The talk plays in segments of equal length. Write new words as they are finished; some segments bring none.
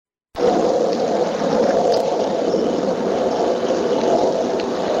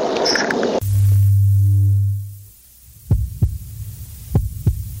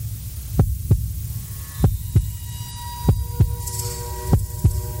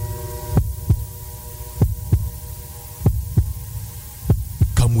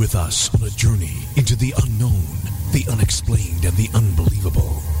with us on a journey into the unknown, the unexplained, and the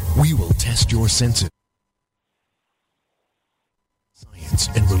unbelievable. We will test your senses. Science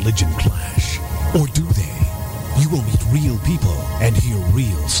and religion clash. Or do they? You will meet real people and hear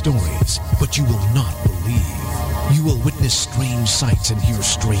real stories, but you will not believe. You will witness strange sights and hear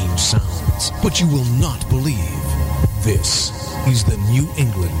strange sounds, but you will not believe. This is the New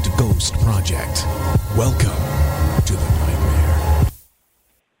England Ghost Project. Welcome to the nightmare.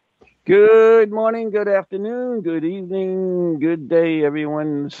 Good morning, good afternoon, good evening, good day,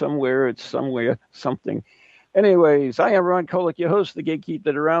 everyone. Somewhere, it's somewhere, something. Anyways, I am Ron Kolick, your host, the gatekeeper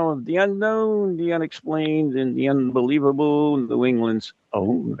around the unknown, the unexplained, and the unbelievable, New England's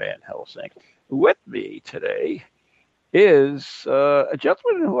own Van Helsing. With me today is a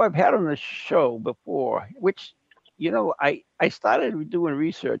gentleman who I've had on the show before, which, you know, I started doing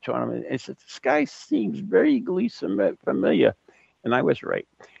research on him, and I said, this guy seems very familiar. And I was right,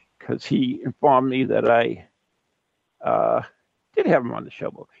 because he informed me that I did have him on the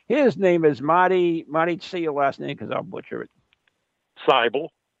show. His name is Marty. Marty, say your last name because I'll butcher it. Seibel.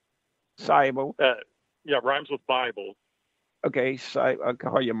 Seibel. Yeah, rhymes with Bible. Okay, I'll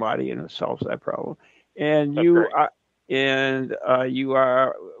call you Marty, and it solves that problem. And That's you great. are, you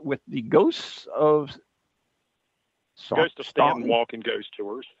are with the Ghosts of Staunton Walk and Ghost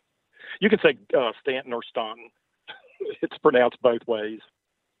Tours. You can say Staunton or Staunton. It's pronounced both ways.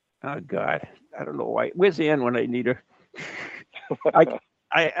 Oh God, I don't know why. Where's Ann when I need her?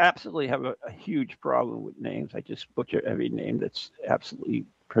 I absolutely have a huge problem with names. I just butcher every name that's absolutely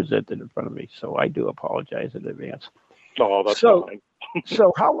presented in front of me. So I do apologize in advance. Oh, that's fine.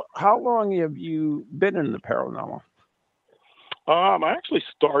 So how long have you been in the paranormal? I actually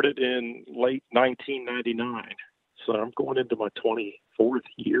started in late 1999, so I'm going into my 24th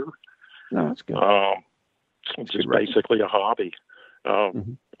year. No, that's good. It's just basically a hobby.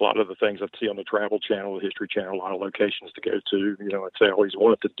 Mm-hmm. A lot of the things I see on the Travel Channel, the History Channel, a lot of locations to go to. You know, I'd say I always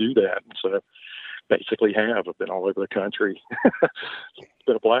wanted to do that, and so basically have. I've been all over the country. It's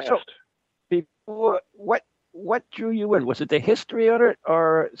been a blast. So, before, what drew you in? Was it the history of it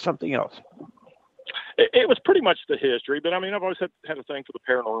or something else? It was pretty much the history, but I mean, I've always had a thing for the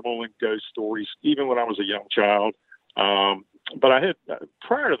paranormal and ghost stories, even when I was a young child. But I had,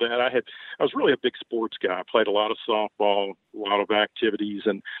 prior to that, I was really a big sports guy. I played a lot of softball, a lot of activities,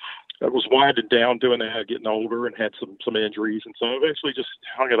 and I was winding down doing that, getting older, and had some injuries. And so I eventually just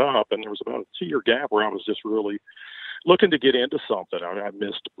hung it up, and there was about a 2-year gap where I was just really looking to get into something. I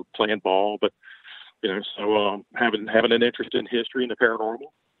missed playing ball, but, you know, so having an interest in history and the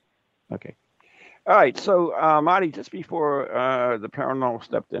paranormal. Okay. All right, so Marty, just before the paranormal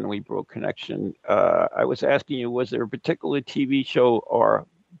stepped in and we broke connection, I was asking you, was there a particular TV show or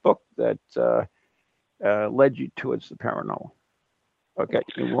book that led you towards the paranormal? Okay,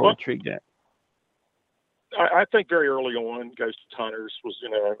 you're more intrigued in it. I think very early on, Ghost Hunters was,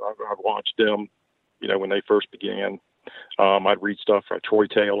 you know, I watched them, you know, when they first began. I'd read stuff by Troy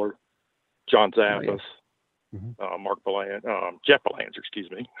Taylor, John Zappis. Oh, yeah. Mm-hmm. Mark Belanger, Jeff Belanger,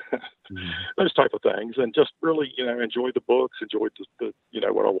 excuse me, Mm-hmm. those type of things, and just really, you know, enjoyed the books, enjoyed the you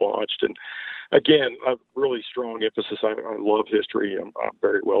know, what I watched, and again, a really strong emphasis. I love history. I'm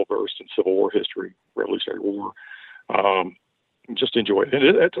very well versed in Civil War history, Revolutionary War. Just enjoy it, and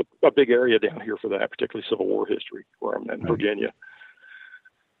it's a big area down here for that, particularly Civil War history, where I'm in Virginia.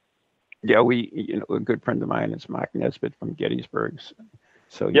 Yeah, you know, a good friend of mine is Mark Nesbitt from Gettysburg.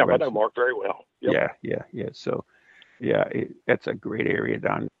 So yeah, I know Mark very well. Yep. Yeah. So, yeah, that's a great area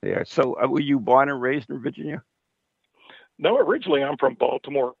down there. So, were you born and raised in Virginia? No, originally I'm from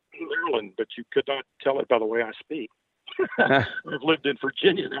Baltimore, Maryland, but you could not tell it by the way I speak. I've lived in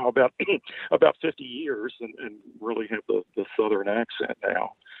Virginia now about 50 years and really have the Southern accent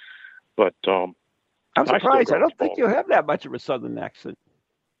now. But I'm surprised. I don't think you have that much of a Southern accent.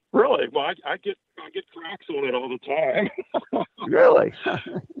 Really? Well, I get cracks on it all the time. Really?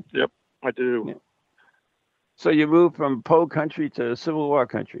 Yep, I do. Yeah. So you moved from Poe country to Civil War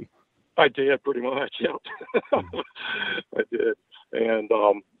country? I did, pretty much, yep. I did. And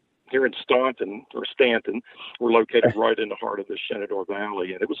here in Staunton, we're located right in the heart of the Shenandoah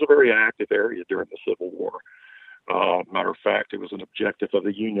Valley, and it was a very active area during the Civil War. Matter of fact, it was an objective of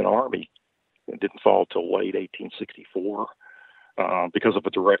the Union Army. It didn't fall till late 1864. Because of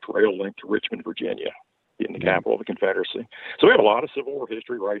a direct rail link to Richmond, Virginia, in the capital of the Confederacy. So we have a lot of Civil War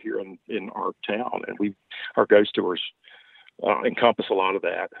history right here in our town, and our ghost tours encompass a lot of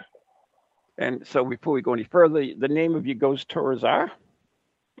that. And so before we go any further, the name of your ghost tours are?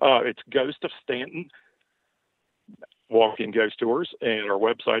 It's Ghost of Staunton Walk-in Ghost Tours, and our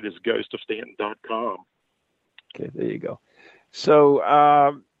website is ghostofstaunton.com. Okay, there you go. So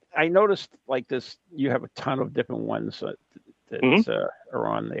I noticed like this, you have a ton of different ones that are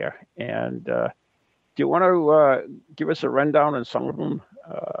on there. And do you want to give us a rundown on some of them?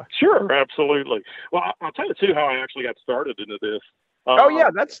 Sure, absolutely. Well, I'll tell you too how I actually got started into this. Oh yeah,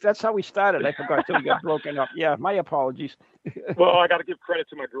 that's how we started. I forgot till we got broken up. Yeah, my apologies. Well, I got to give credit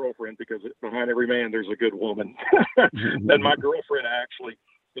to my girlfriend, because behind every man there's a good woman. And my girlfriend actually,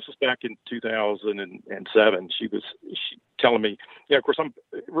 this was back in 2007. She telling me, of course I'm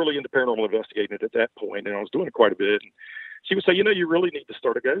really into paranormal investigating at that point, and I was doing it quite a bit. And she would say, you really need to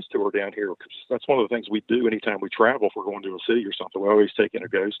start a ghost tour down here, because that's one of the things we do anytime we travel. If we're going to a city or something, we're always taking a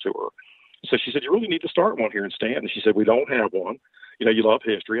ghost tour. So she said, you really need to start one here in Staunton. And she said, we don't have one. You love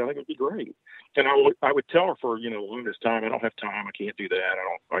history. I think it would be great. And I would tell her for, the longest time, I don't have time. I can't do that.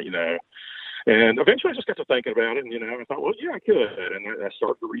 And eventually I just got to thinking about it. And, I thought, well, yeah, I could. And I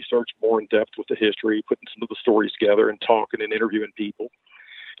started to research more in depth with the history, putting some of the stories together and talking and interviewing people,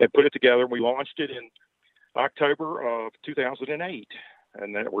 and put it together. And we launched it in October of 2008.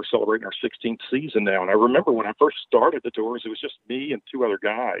 And then we're celebrating our 16th season now. And I remember when I first started the tours, it was just me and 2 other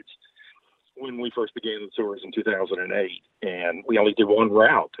guides when we first began the tours in 2008, and we only did one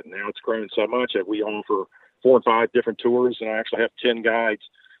route. And now it's grown so much that we offer 4 and 5 different tours, and I actually have 10 guides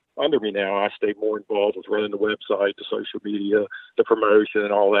under me now. I stay more involved with running the website, the social media, the promotion,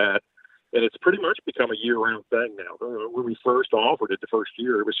 and all that. And it's pretty much become a year-round thing now. When we first offered it the first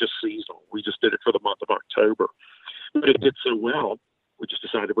year, it was just seasonal. We just did it for the month of October. But it did so well, we just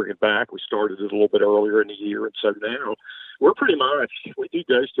decided to bring it back. We started it a little bit earlier in the year, and so now we do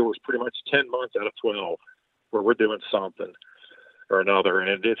ghost tours pretty much 10 months out of 12 where we're doing something or another.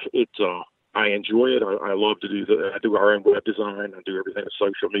 And I enjoy it. I love to do I do our own web design. I do everything with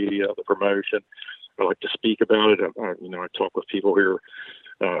social media, the promotion. I like to speak about it. I talk with people here.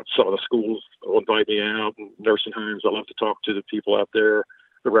 Some of the schools will invite me out, and nursing homes. I love to talk to the people out there,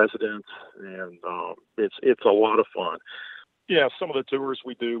 the residents, and it's a lot of fun. Yeah, some of the tours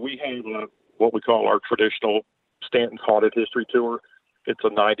we do, we have what we call our traditional Staunton Haunted History Tour. It's a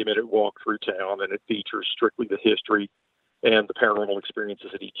 90-minute walk through town, and it features strictly the history and the paranormal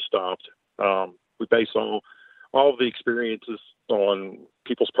experiences at each stop. We base all of the experiences on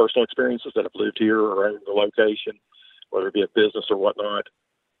people's personal experiences that have lived here or in the location, whether it be a business or whatnot.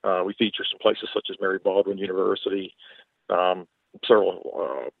 We feature some places such as Mary Baldwin University,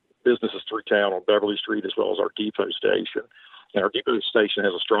 several businesses through town on Beverly Street, as well as our depot station. And our depot station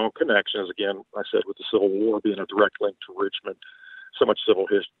has a strong connection, as again, I said, with the Civil War being a direct link to Richmond. So much Civil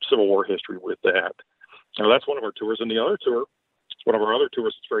War history with that. Now, that's one of our tours. And the other tour, one of our other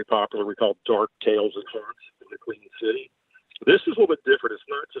tours that's very popular, we call Dark Tales and Haunts in the Queen City. This is a little bit different. It's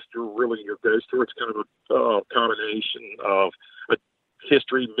not just your ghost tour. It's kind of a combination of a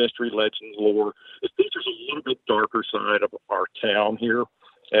history, mystery, legend, lore. It features a little bit darker side of our town here.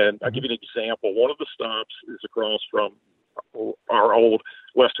 And I'll give you an example. One of the stops is across from our old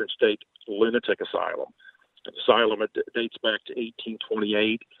Western State Lunatic Asylum. The asylum, it dates back to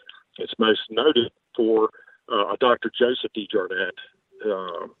 1828. It's most noted for Dr. Joseph D. Jarnett,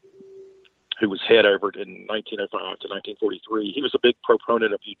 who was head over it in 1905 to 1943. He was a big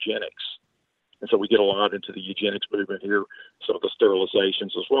proponent of eugenics. And so we get a lot into the eugenics movement here, some of the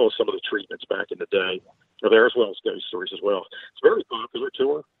sterilizations, as well as some of the treatments back in the day are there, as well as ghost stories as well. It's a very popular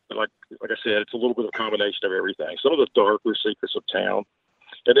tour. And like I said, it's a little bit of a combination of everything. Some of the darker secrets of town.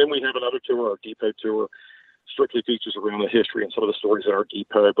 And then we have another tour, our depot tour, strictly features around the history and some of the stories at our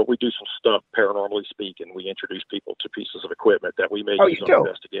depot, but we do some stuff paranormally speaking. We introduce people to pieces of equipment that we may use on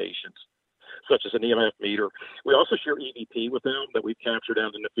investigations, such as an EMF meter. We also share EVP with them that we've captured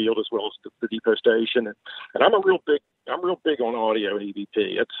out in the field, as well as the depot station. And I'm real big on audio and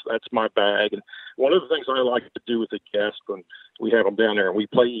EVP. That's my bag. And one of the things I like to do with the guests when we have them down there and we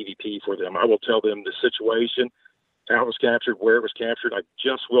play EVP for them, I will tell them the situation, how it was captured, where it was captured. I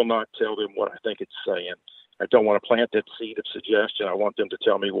just will not tell them what I think it's saying. I don't want to plant that seed of suggestion. I want them to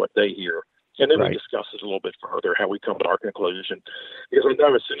tell me what they hear. And then we discuss it a little bit further, how we come to our conclusion. Because I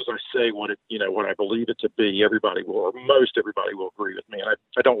know as soon as I say what I believe it to be, everybody will, or most everybody will agree with me. And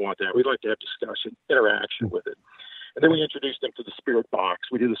I don't want that. We'd like to have discussion, interaction with it. And then we introduce them to the spirit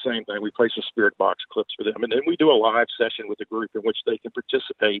box. We do the same thing. We play some spirit box clips for them. And then we do a live session with the group in which they can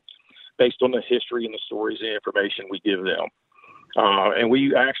participate based on the history and the stories and information we give them. And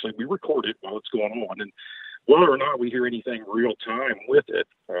we record it while it's going on. And whether or not we hear anything real time with it,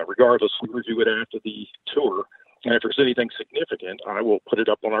 regardless, we review it after the tour. And if there's anything significant, I will put it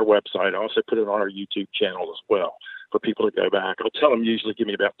up on our website. I also put it on our YouTube channel as well for people to go back. I'll tell them usually give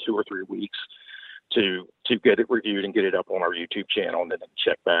me about 2 or 3 weeks to get it reviewed and get it up on our YouTube channel and then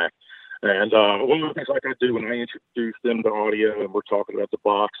check back. And one of the things like I do when I introduce them to audio and we're talking about the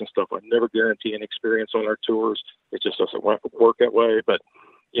box and stuff, I never guarantee an experience on our tours. It just doesn't work that way. But,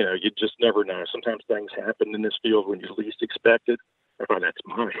 you know, you just never know. Sometimes things happen in this field when you least expect it. I find that's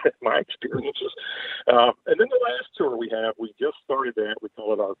my experiences. And then the last tour we just started that. We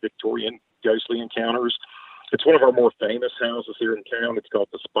call it our Victorian Ghostly Encounters. It's one of our more famous houses here in town. It's called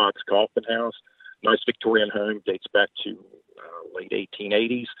the Spock's Coffin House. Nice Victorian home, dates back to late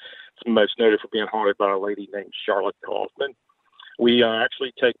 1880s. It's most noted for being haunted by a lady named Charlotte Kaufman. We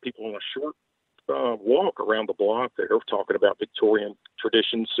actually take people on a short walk around the block there, talking about Victorian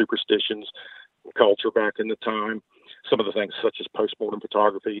traditions, superstitions, culture back in the time, some of the things such as postmortem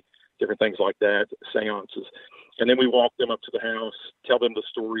photography, different things like that, seances. And then we walk them up to the house, tell them the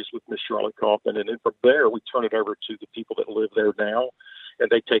stories with Miss Charlotte Kaufman, and then from there we turn it over to the people that live there now, and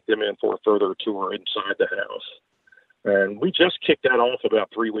they take them in for a further tour inside the house. And we just kicked that off about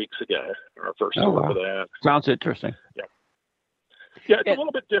 3 weeks ago, our first tour for that. Sounds interesting. Yeah. Yeah, it's a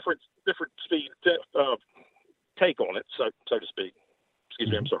little bit different speed take on it, so to speak.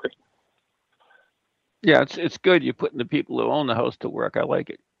 Excuse me, I'm sorry. Yeah, it's good. You're putting the people who own the house to work. I like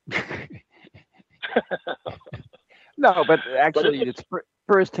it. No, but actually, it's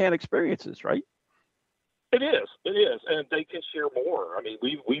first-hand experiences, right? It is, and they can share more. I mean,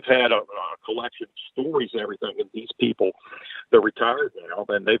 we've had a collection of stories and everything, and these people, they're retired now,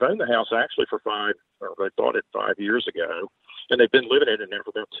 and they've owned the house actually for 5 years ago, and they've been living in it now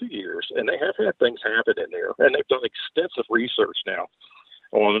for about 2 years, and they have had things happen in there, and they've done extensive research now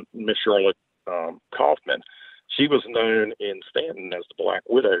on Miss Charlotte Kaufman. She was known in Staunton as the Black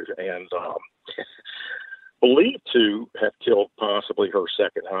Widow, and believed to have killed possibly her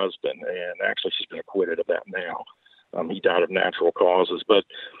second husband, and actually she's been acquitted of that now. He died of natural causes, but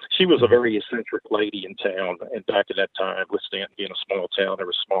she was a very eccentric lady in town, and back in that time, with Staunton being a small town, there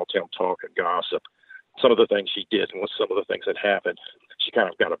was small town talk and gossip. Some of the things she did and some of the things that happened, she kind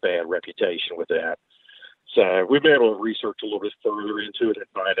of got a bad reputation with that. So we've been able to research a little bit further into it and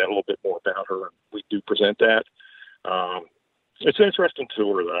find out a little bit more about her, and we do present that. It's an interesting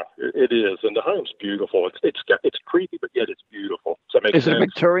tour, though. It is, and the home's beautiful. It's creepy, but yet it's beautiful. Does that make sense? Is it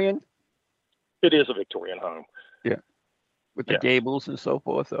Victorian? It is a Victorian home. Yeah, with the gables and so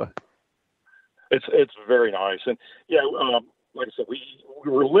forth. It's very nice, and like I said, we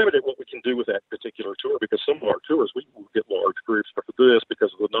were limited what we can do with that particular tour because some of our tours we get large groups, but for this,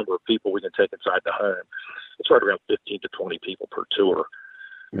 because of the number of people we can take inside the home, it's right around 15 to 20 people per tour.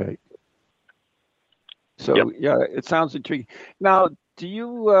 Right. So it sounds intriguing. Now, do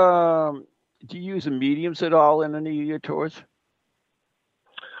you use mediums at all in any of your tours?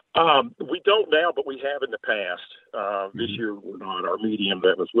 We don't now, but we have in the past. This year, we're not. Our medium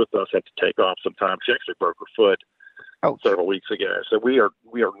that was with us had to take off sometime. She actually broke her foot several weeks ago. So we are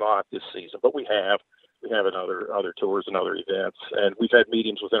not this season, but we have in other tours and other events, and we've had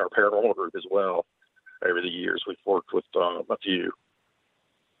mediums within our paranormal group as well over the years. We've worked with a few.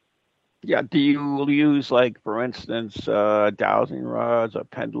 Yeah. Do you use, like, for instance, dowsing rods or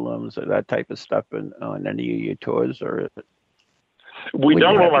pendulums or that type of stuff on any of your tours, or? We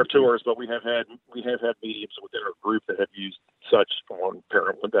don't on our tours, but we have had mediums within our group that have used such on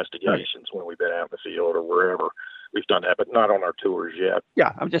paranormal investigations when we've been out in the field or wherever. We've done that, but not on our tours yet.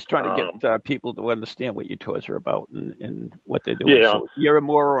 Yeah, I'm just trying to get people to understand what your tours are about and what they're doing. Yeah. So you're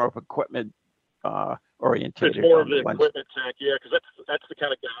more of equipment oriented. It's more of the equipment tech, because that's the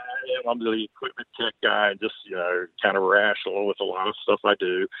kind of guy I am. I'm the equipment tech guy, just kind of rational with a lot of stuff I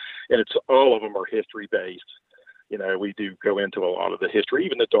do, and it's all of them are history based. We do go into a lot of the history,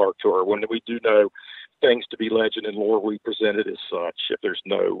 even the dark tour. When we do know things to be legend and lore, we present it as such. If there's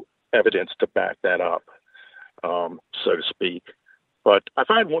no evidence to back that up, so to speak. But I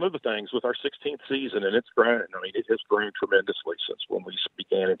find one of the things with our 16th season, and it's grown. I mean, it has grown tremendously since when we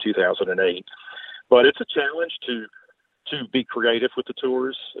began in 2008. But it's a challenge to be creative with the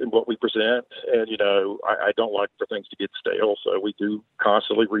tours and what we present. And, I don't like for things to get stale. So we do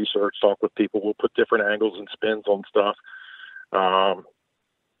constantly research, talk with people. We'll put different angles and spins on stuff.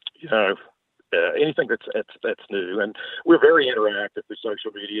 Anything that's new. And we're very interactive through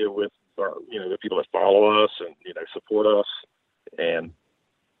social media with our, the people that follow us and, support us. And,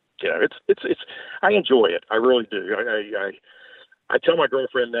 it's I enjoy it. I really do. I tell my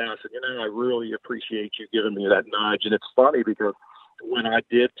girlfriend now, I said, I really appreciate you giving me that nudge. And it's funny because when I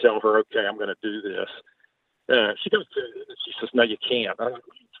did tell her, okay, I'm going to do this, she says, no, you can't. I'm like,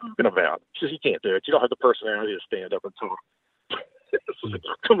 what are you talking about? She says, you can't do it. You don't have the personality to stand up and talk.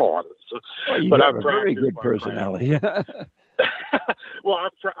 Come on. Well, you have a very good personality. Well,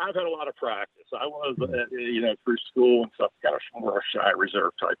 I've had a lot of practice. I was, through school and stuff, kind of more a shy,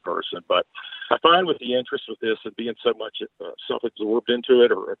 reserved type person. But I find with the interest with this and being so much self-absorbed into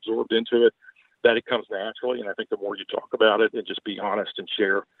it or absorbed into it, that it comes naturally. And I think the more you talk about it and just be honest and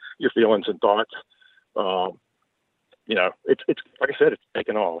share your feelings and thoughts, it's like I said, it's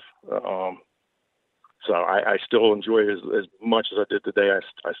taken off. So I still enjoy it as much as I did the day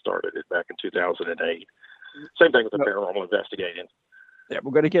I started it back in 2008. Same thing with the paranormal investigating. Yeah,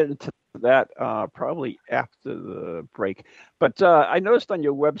 we're going to get into that probably after the break. But I noticed on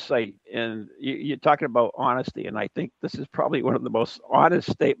your website, and you're talking about honesty, and I think this is probably one of the most honest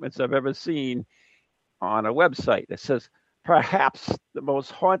statements I've ever seen on a website. It says, perhaps the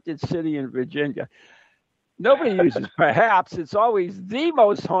most haunted city in Virginia. Nobody uses perhaps. It's always the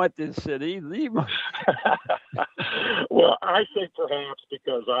most haunted city. Well, I say perhaps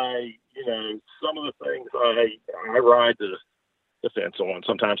because some of the things I ride the fence on.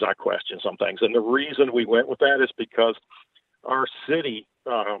 Sometimes I question some things. And the reason we went with that is because our city,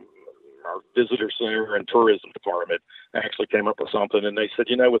 our visitor center and tourism department actually came up with something. And they said,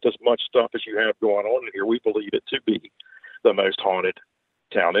 with as much stuff as you have going on in here, we believe it to be the most haunted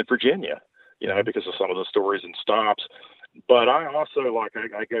town in Virginia. Because of some of the stories and stops. But I also,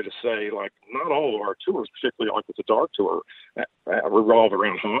 I go to say, not all of our tours, particularly like with the dark tour, revolve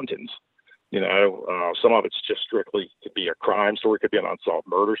around hauntings. Some of it's just strictly could be a crime story, could be an unsolved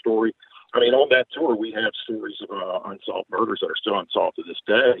murder story. I mean, on that tour, we have stories of unsolved murders that are still unsolved to this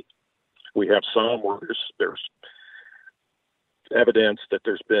day. We have some where there's evidence that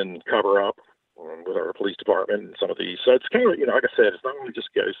there's been cover up with our police department and some of these. So it's kind of, like I said, it's not only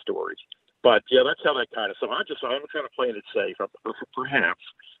just ghost stories. But yeah, that's how that kind of. So I'm kind of playing it safe, perhaps.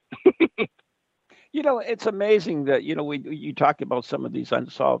 It's amazing that you talk about some of these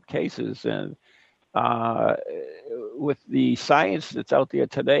unsolved cases, and with the science that's out there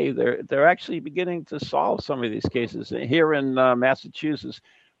today, they're actually beginning to solve some of these cases. Here in Massachusetts,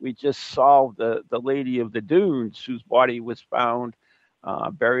 we just solved the Lady of the Dunes, whose body was found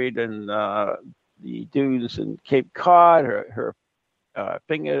buried in the dunes in Cape Cod. Her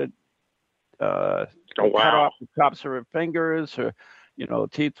finger. Cut off the tops of her fingers. Her,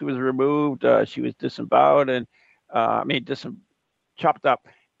 teeth was removed. She was disemboweled and chopped up.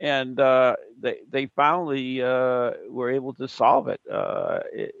 And they finally were able to solve it.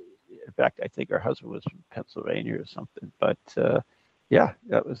 In fact, I think her husband was from Pennsylvania or something. But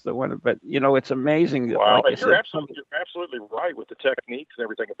that was the one. But it's amazing. That, wow, and you're absolutely right with the techniques and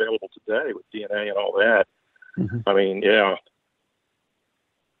everything available today with DNA and all that. Mm-hmm. I mean, yeah.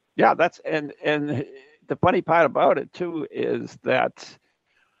 Yeah, that's and the funny part about it too is that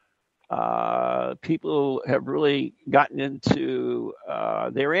people have really gotten into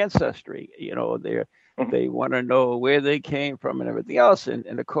their ancestry. They want to know where they came from and everything else. And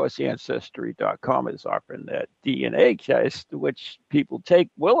of course, Ancestry.com is offering that DNA test, which people take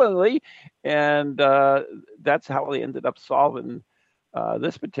willingly, and that's how they ended up solving.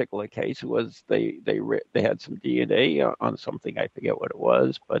 This particular case was they had some DNA on something, I forget what it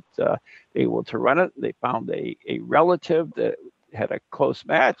was, but they were able to run it. They found a relative that had a close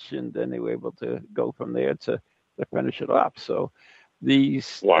match, and then they were able to go from there to finish it off. So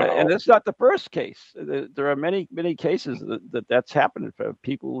and it's not the first case. There are many cases that's happened for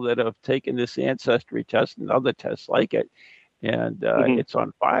people that have taken this ancestry test and other tests like it, and it's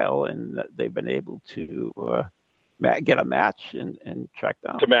on file, and they've been able to get a match and track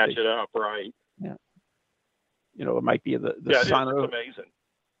down to match it up, right? Yeah, it might be the son of. Amazing.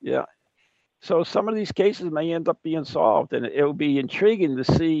 Yeah, so some of these cases may end up being solved, and it will be intriguing to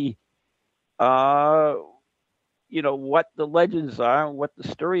see, what the legends are, and what the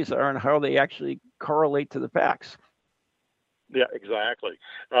stories are, and how they actually correlate to the facts. Yeah, exactly.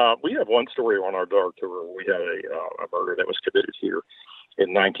 We have one story on our dark tour. We had a murder that was committed here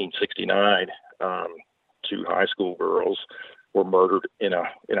in 1969. Two high school girls were murdered in a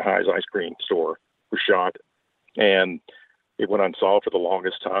High's ice cream store, were shot, and it went unsolved for the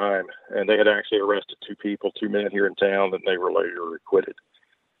longest time. And they had actually arrested two men here in town, and they were later acquitted.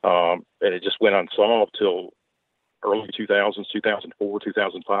 And it just went unsolved till early 2000s, 2004,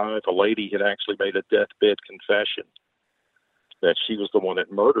 2005. A lady had actually made a deathbed confession that she was the one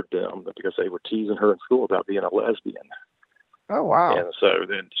that murdered them because they were teasing her in school about being a lesbian. Oh, wow. And so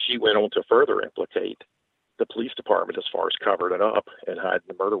then she went on to further implicate the police department as far as covering it up and hiding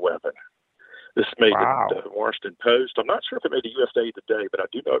the murder weapon. This made the Washington Post. I'm not sure if it made the USA Today, but I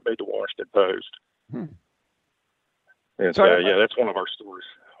do know it made the Washington Post. And so that's one of our stories.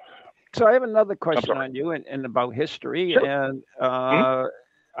 So I have another question on you and about history. Sure. And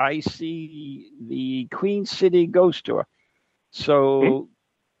I see the Queen City Ghost Tour. So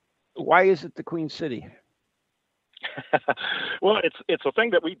why is it the Queen City? Well, it's a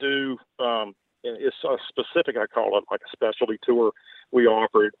thing that we do. It's a specific, I call it like a specialty tour. We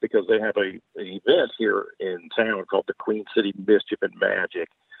offer it because they have an event here in town called the Queen City Mischief and Magic.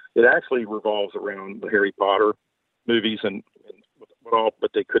 It actually revolves around the Harry Potter movies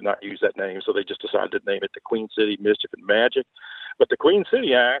but they could not use that name, so they just decided to name it the Queen City Mischief and Magic. But the Queen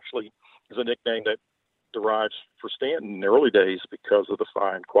City actually is a nickname that derives for Staunton in the early days because of the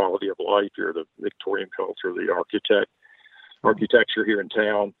fine quality of life here, the Victorian culture, the architecture here in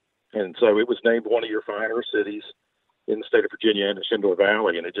town. And so it was named one of your finer cities in the state of Virginia and the Shenandoah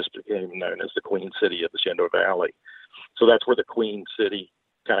Valley, and it just became known as the Queen City of the Shenandoah Valley. So that's where the Queen City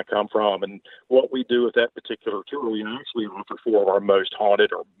kind of come from. And what we do with that particular tour, we actually offer 4 of our most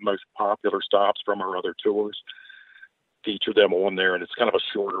haunted or most popular stops from our other tours, feature them on there, and it's kind of a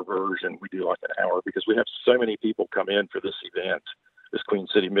shorter version. We do like an hour because we have so many people come in for this event, this Queen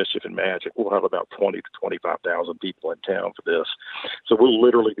City Mischief and Magic. We'll have about 20 to 25,000 people in town for this. So we'll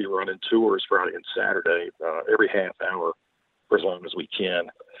literally be running tours Friday and Saturday, every half hour for as long as we can.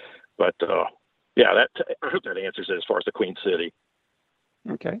 But I hope that answers it as far as the Queen City.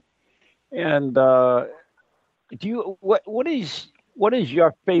 Okay. And what is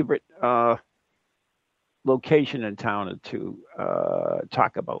your favorite location in town to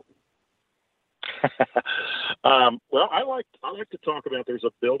talk about? Well, I like to talk about, there's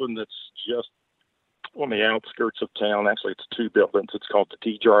a building that's just on the outskirts of town. Actually, it's 2 buildings. It's called the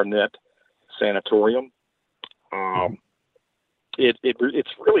T. Jarnett Sanatorium.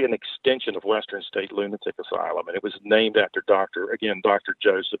 It's really an extension of Western State Lunatic Asylum, and it was named after Dr.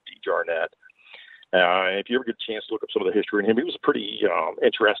 Joseph D. Jarnett. If you ever get a chance to look up some of the history in him, he was a pretty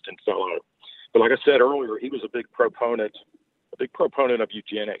interesting fellow. But like I said earlier, he was a big proponent of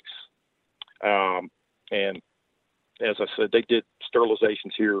eugenics. And as I said, they did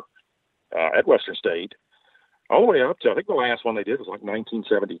sterilizations here at Western State all the way up to, I think the last one they did was like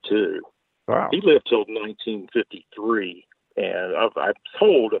 1972. Wow. He lived till 1953. And I've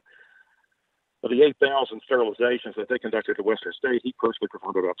told of the 8,000 sterilizations that they conducted at Western State, he personally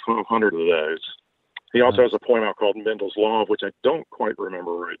performed about 1,200 of those. He also has a poem out called Mendel's Law, which I don't quite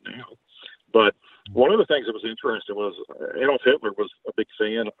remember right now. But one of the things that was interesting was Adolf Hitler was a big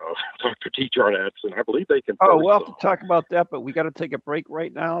fan of Dr. T. Jarnett, and I believe they can. Oh, we'll have to talk about that, but we got to take a break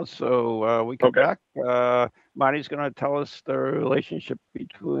right now. So we come back. Marty's going to tell us the relationship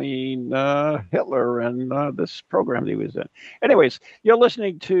between Hitler and this program that he was in. Anyways, you're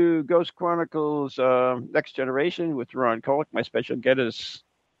listening to Ghost Chronicles Next Generation with Ron Kolick. My special guest is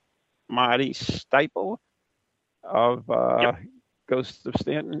Marty Seibel of Ghosts of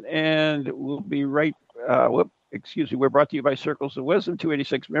Staunton, and we'll be right. We're brought to you by Circles of Wisdom,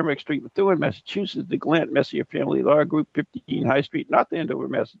 286 Merrimack Street, Methuen, Massachusetts, the Glant Messier Family Law Group, 15 High Street, North Andover,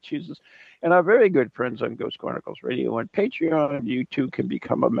 Massachusetts, and our very good friends on Ghost Chronicles Radio and Patreon. You too can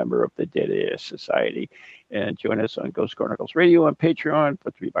become a member of the Dead Air Society and join us on Ghost Chronicles Radio and Patreon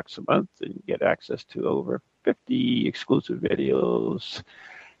for $3 a month and get access to over 50 exclusive videos.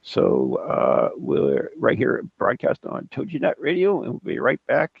 So we're right here broadcast on TogiNet Radio, and we'll be right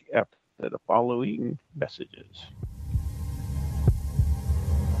back after the following messages.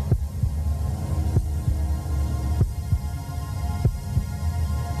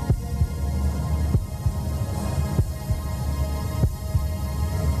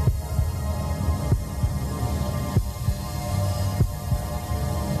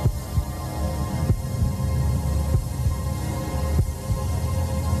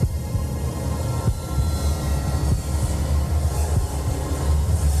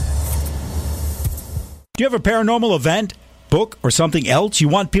 Do you have a paranormal event, book, or something else you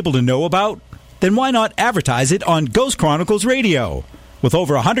want people to know about? Then why not advertise it on Ghost Chronicles Radio? With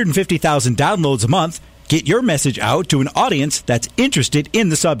over 150,000 downloads a month, get your message out to an audience that's interested in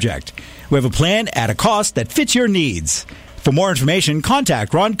the subject. We have a plan at a cost that fits your needs. For more information,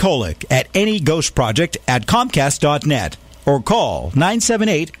 contact Ron Kolick at anyghostproject@comcast.net or call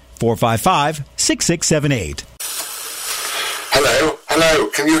 978-455-6678. Hello,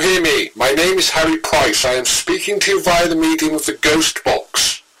 can you hear me? My name is Harry Price. I am speaking to you via the medium of the Ghost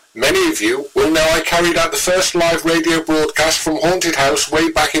Box. Many of you will know I carried out the first live radio broadcast from Haunted House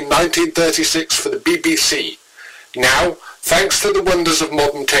way back in 1936 for the BBC. Now, thanks to the wonders of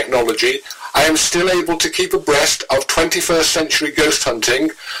modern technology, I am still able to keep abreast of 21st century ghost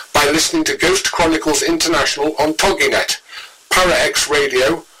hunting by listening to Ghost Chronicles International on TogiNet, ParaX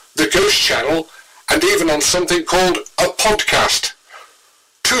Radio, the Ghost Channel, and even on something called a podcast.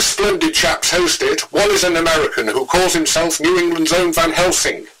 Two splendid chaps host it. One is an American who calls himself New England's own Van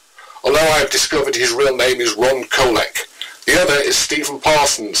Helsing, although I have discovered his real name is Ron Kolick. The other is Stephen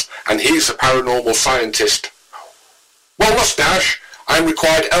Parsons, and he's a paranormal scientist. Well, mustache, I'm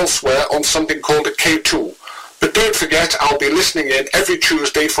required elsewhere on something called a K2. But don't forget, I'll be listening in every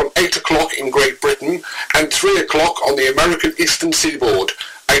Tuesday from 8 o'clock in Great Britain and 3 o'clock on the American Eastern Seaboard.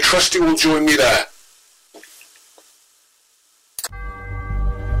 I trust you will join me there.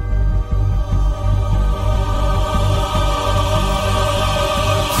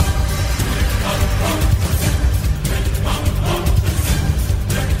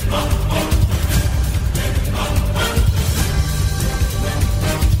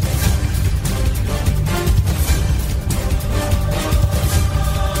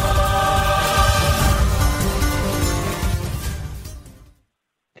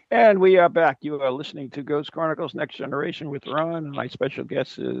 And we are back. You are listening to Ghost Chronicles Next Generation with Ron, and my special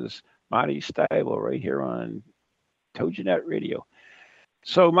guest is Marty Seibel right here on TogiNet Radio.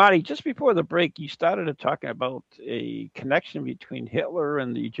 So, Marty, just before the break, you started talking about a connection between Hitler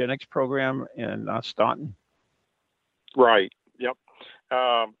and the eugenics program in Staunton. Right. Yep.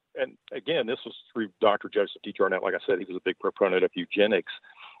 And again, this was through Dr. Joseph D. Jarnett. Like I said, he was a big proponent of eugenics,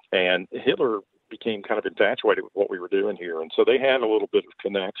 and Hitler became kind of infatuated with what we were doing here. And so they had a little bit of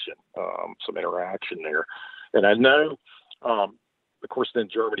connection, some interaction there. And I know, of course, then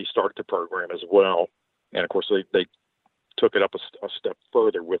Germany started the program as well. And of course, they took it up a step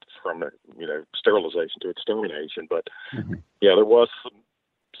further from sterilization to extermination. But yeah, there was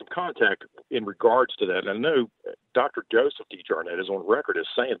some contact in regards to that. And I know Dr. Joseph D. Jarnett is on record as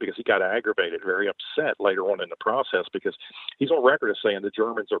saying, because he got aggravated, very upset later on in the process, because he's on record as saying the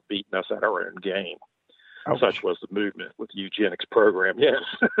Germans are beating us at our own game. Ouch. Such was the movement with the eugenics program. Yes,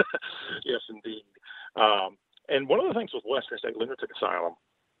 yes, indeed. And one of the things with Western State Lunatic Asylum,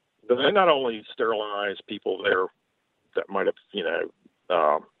 they not only sterilized people there that might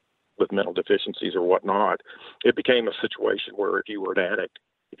have, with mental deficiencies or whatnot, it became a situation where if you were an addict,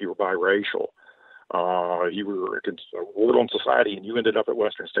 if you were biracial, you were a ward on society, and you ended up at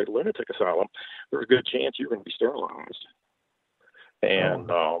Western State Lunatic Asylum, there's a good chance you're going to be sterilized. And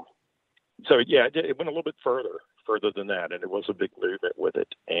so, yeah, it went a little bit further than that, and it was a big movement with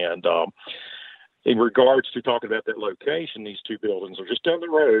it. And in regards to talking about that location, these two buildings are just down the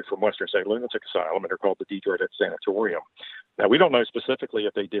road from Western State Lunatic Asylum, and they're called the Detroit Sanatorium. Now, we don't know specifically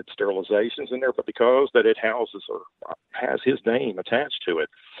if they did sterilizations in there, but because that it houses or has his name attached to it,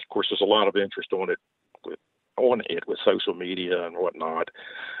 of course, there's a lot of interest on it with social media and whatnot.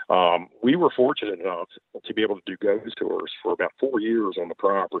 We were fortunate enough to be able to do ghost tours for about 4 years on the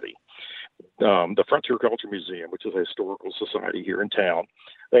property. The Frontier Culture Museum, which is a historical society here in town,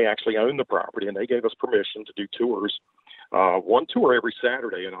 they actually own the property, and they gave us permission to do tours. One tour every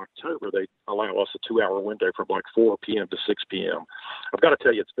Saturday in October. They allow us a 2-hour window from like 4 p.m. to 6 p.m. I've got to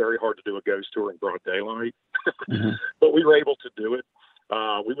tell you, it's very hard to do a ghost tour in broad daylight, but we were able to do it.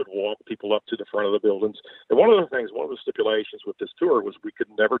 We would walk people up to the front of the buildings. And one of the stipulations with this tour was we could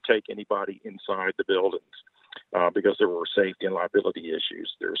never take anybody inside the buildings because there were safety and liability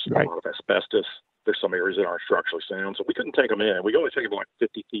issues. There's a lot of asbestos. There's some areas that aren't structurally sound, so we couldn't take them in. We could only take them like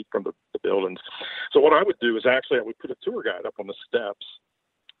 50 feet from the buildings. So what I would do is I would put a tour guide up on the steps,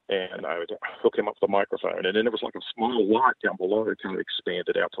 and I would hook him up with a microphone. And then there was like a small lot down below that kind of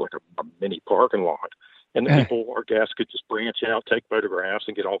expanded out to like a mini parking lot. And the people, our guests, could just branch out, take photographs,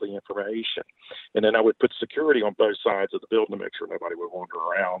 and get all the information. And then I would put security on both sides of the building to make sure nobody would wander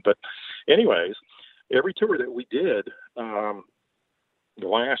around. But anyways, every tour that we did, the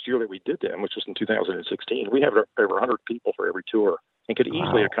last year that we did them, which was in 2016, we had over 100 people for every tour and could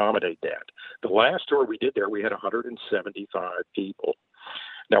easily accommodate that. The last tour we did there, we had 175 people.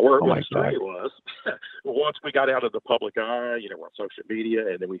 Now, where it was strange was, once we got out of the public eye, we're on social media,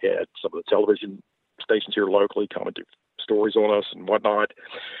 and then we had some of the television stations here locally come and do stories on us and whatnot,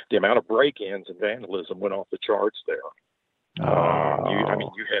 the amount of break-ins and vandalism went off the charts there. You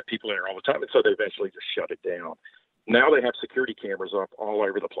had people there all the time, and so they eventually just shut it down. Now they have security cameras up all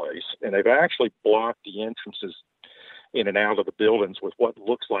over the place, and they've actually blocked the entrances in and out of the buildings with what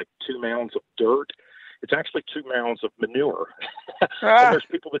looks like 2 mounds of dirt. It's actually 2 mounds of manure. And there's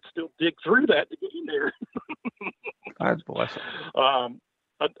people that still dig through that to get in there. God bless them.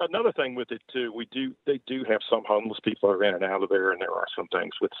 Another thing with it too, they do have some homeless people that are in and out of there, and there are some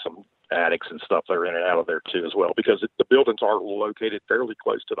things with some addicts and stuff that are in and out of there too as well, because the buildings are located fairly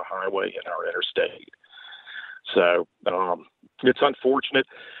close to the highway and our interstate. So it's unfortunate.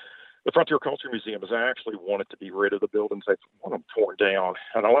 The Frontier Culture Museum has actually wanted to be rid of the buildings. They want them torn down,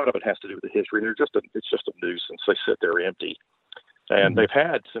 and a lot of it has to do with the history. It's just a nuisance. They sit there empty. And they've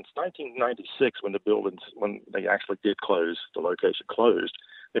had since 1996, when they actually did close, the location closed,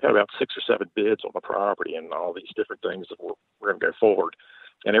 they've had about 6 or 7 bids on the property and all these different things that we're going to go forward.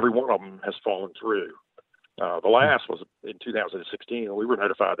 And every one of them has fallen through. The last was in 2016, and we were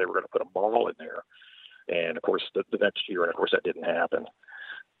notified they were going to put a mall in there. And, of course, the next year, and, of course, that didn't happen.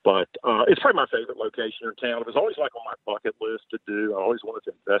 But it's probably my favorite location in town. It was always like on my bucket list to do. I always wanted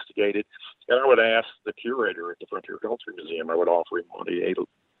to investigate it. And I would ask the curator at the Frontier Culture Museum, I would offer him money,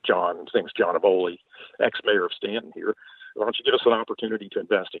 John Avoli, ex-mayor of Staunton here, why don't you give us an opportunity to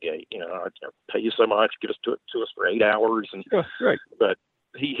investigate? I'd pay you so much, give us to us for 8 hours. And right. But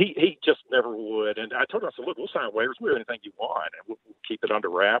he just never would. And I told him, I said, look, we'll sign waivers. We'll do anything you want. And we'll keep it under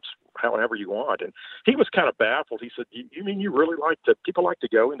wraps however you want. And he was kind of baffled. He said, you mean you really people like to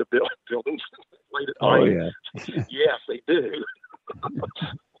go into buildings late at night? Oh, yeah. Yes, they do.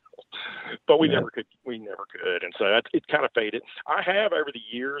 But we never could. And so it kind of faded. I have over the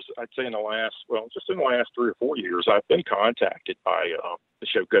years, I'd say in the last 3 or 4 years, I've been contacted by the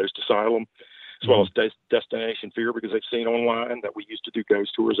show Ghost Asylum, as well as Destination Fear, because they've seen online that we used to do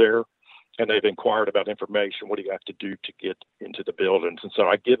ghost tours there, and they've inquired about information. What do you have to do to get into the buildings? And so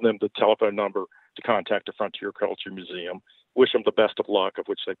I give them the telephone number to contact the Frontier Culture Museum, wish them the best of luck, of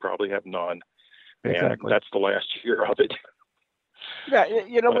which they probably have none. Exactly. And that's the last year of it. Yeah,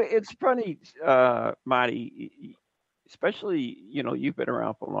 it's funny, Marty, especially, you've been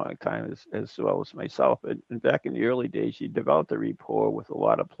around for a long time as well as myself. And back in the early days, you developed a rapport with a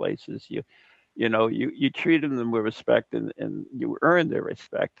lot of places. You treated them with respect and you earned their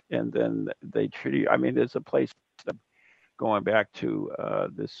respect. And then they treat you. I mean, there's a place going back to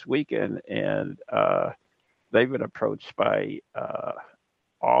this weekend, and they've been approached by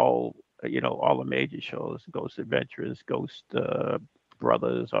all the major shows, Ghost Adventures, Ghost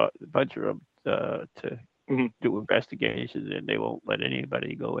Brothers, a bunch of them to do investigations, and they won't let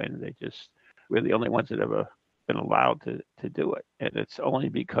anybody go in. We're the only ones that ever been allowed to do it. And it's only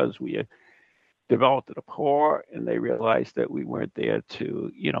because we developed a rapport and they realized that we weren't there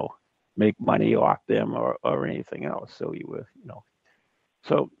to, make money off them or anything else. So you were,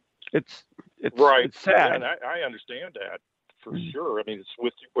 so it's right. It's sad. And I understand that. For sure. I mean, it's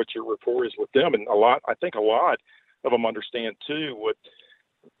with what your rapport is with them. And I think a lot of them understand too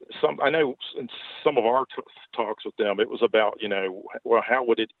I know in some of our talks with them, it was about, how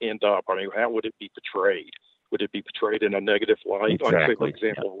would it end up? I mean, how would it be portrayed? Would it be portrayed in a negative light? Exactly. Like, say, for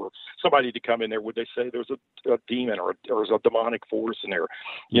example, were somebody to come in there, would they say there's a demon or there's a demonic force in there?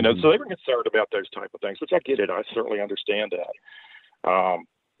 So they were concerned about those type of things, which I get it. I certainly understand that.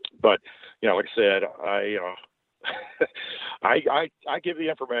 But, like I said, I give the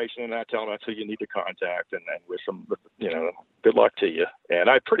information and I tell them that's who you need to contact and wish them, good luck to you. And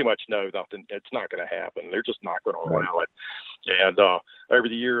I pretty much know nothing. It's not going to happen. They're just not going to allow it. And over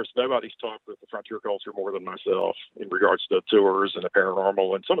the years, nobody's talked with the Frontier Culture more than myself in regards to the tours and the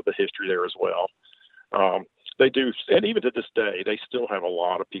paranormal and some of the history there as well. They do, and even to this day, they still have a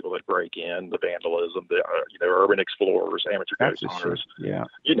lot of people that break in, the vandalism, the urban explorers, amateur ghost hunters,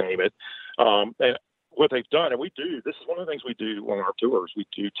 you name it. And what they've done, and this is one of the things we do on our tours, we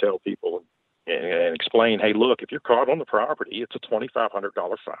do tell people and explain, hey, look, if you're caught on the property, it's a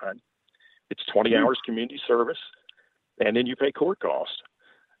 $2,500 fine. It's 20 hours community service, and then you pay court costs.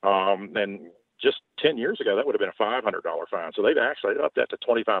 And just 10 years ago, that would have been a $500 fine. So they've actually upped that to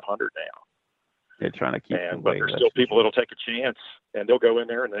 $2,500 now. They're trying to keep but there's still people that'll take a chance, and they'll go in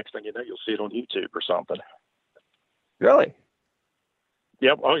there, and the next thing you know, you'll see it on YouTube or something. Really?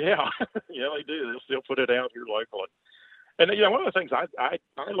 Yep. Oh, yeah. Yeah, they do. They'll still put it out here locally. And, one of the things I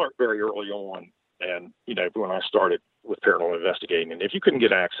learned very early on, and, when I started with paranormal investigating, and if you couldn't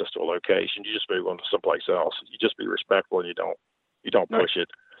get access to a location, you just move on to someplace else. You just be respectful and you don't push it.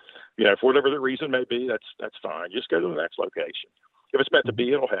 For whatever the reason may be, that's fine. Just go to the next location. If it's meant to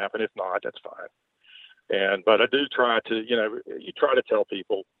be, it'll happen. If not, that's fine. But I do try to, you try to tell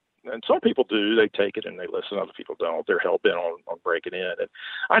people, and some people do, they take it and they listen. Other people don't. They're hell-bent on breaking in. And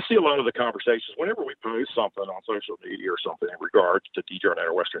I see a lot of the conversations whenever we post something on social media or something in regards to DJing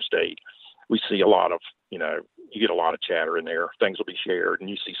or Western State, we see a lot of, you get a lot of chatter in there. Things will be shared, and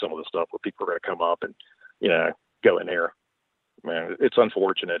you see some of the stuff where people are going to come up and, go in there. Man, it's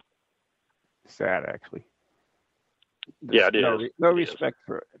unfortunate. Sad, actually. It is. No respect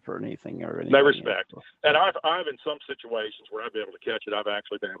for anything or anything. No respect. And I've in some situations where I've been able to catch it, I've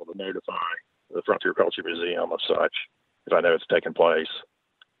actually been able to notify the Frontier Culture Museum of such, if I know it's taking place,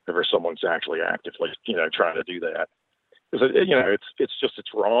 if someone's actually actively, trying to do that. Because,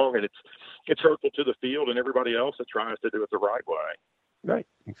 it's wrong, and it's hurtful to the field and everybody else that tries to do it the right way. Right,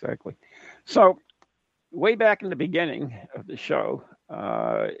 exactly. So way back in the beginning of the show,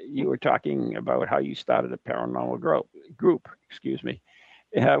 you were talking about how you started a paranormal group,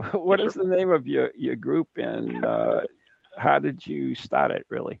 Yeah. What Yes, is sir. the name of your group, and how did you start it?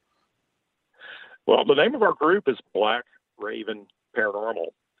 Really? Well, the name of our group is Black Raven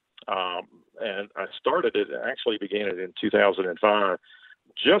Paranormal. And I started it, actually began it in 2005.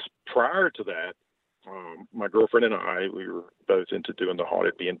 Just prior to that, my girlfriend and I, we were both into doing the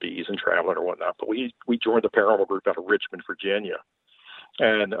haunted B&Bs and traveling or whatnot, but we joined the paranormal group out of Richmond, Virginia.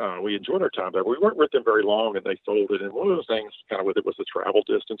 And we enjoyed our time there. We weren't with them very long, and they folded. And one of the things kind of with it was the travel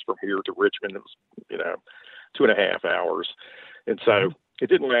distance from here to Richmond. It was, 2.5 hours. And so it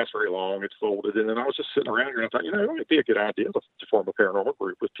didn't last very long. It folded. And then I was just sitting around here, and I thought, it might be a good idea to form a paranormal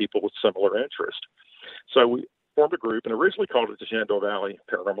group with people with similar interest. So we formed a group and originally called it the Shenandoah Valley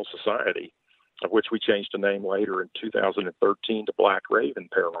Paranormal Society, of which we changed the name later in 2013 to Black Raven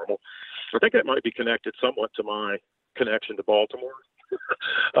Paranormal. I think that might be connected somewhat to my connection to Baltimore.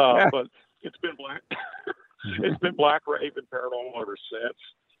 But it's been Black Raven Paranormal ever since.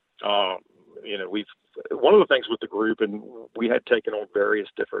 One of the things with the group, and we had taken on various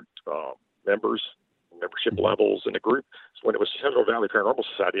different membership levels in the group. So when it was Shenandoah Valley Paranormal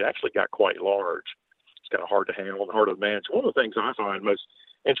Society, it actually got quite large. It's kind of hard to handle and hard to manage. One of the things I find most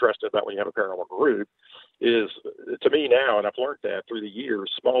interesting about when you have a paranormal group is, to me now, and I've learned that through the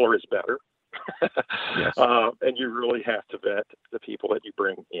years, smaller is better. Yes. And you really have to vet the people that you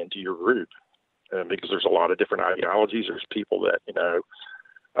bring into your group, because there's a lot of different ideologies. There's people that,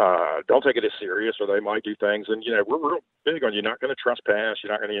 don't take it as serious, or they might do things. And, we're real big on, you're not going to trespass.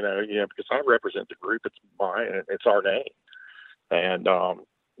 You're not going to, because I represent the group. It's mine, and it's our name. And,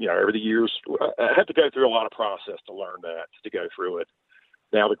 over the years, I had to go through a lot of process to learn that, to go through it.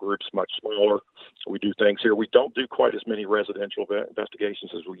 Now the group's much smaller. We do things here. We don't do quite as many residential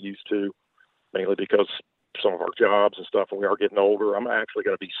investigations as we used to, mainly because some of our jobs and stuff, and we are getting older. I'm actually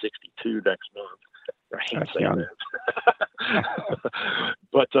going to be 62 next month. I hate saying that.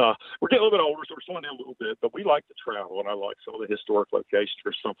 But we're getting a little bit older, so we're slowing down a little bit. But we like to travel, and I like some of the historic locations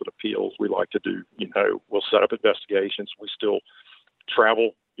where something appeals. We like to do, we'll set up investigations. We still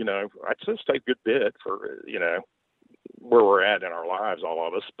travel, I'd say stay a good bit for, where we're at in our lives, all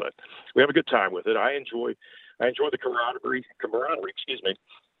of us. But we have a good time with it. I enjoy the camaraderie,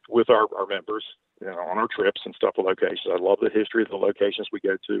 with our members, on our trips and stuff, with locations. I love the history of the locations we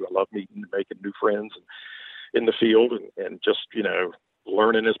go to. I love meeting and making new friends in the field, and just,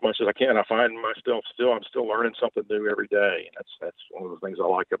 learning as much as I can. I find myself I'm still learning something new every day. And that's one of the things I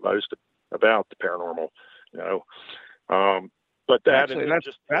like the most about the paranormal, But that, actually,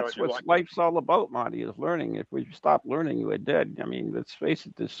 that's what life's all about, Marty, is learning. If we stop learning, we're dead. I mean, let's face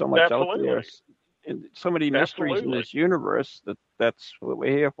it, there's so much out there, and so many mysteries in this universe that's what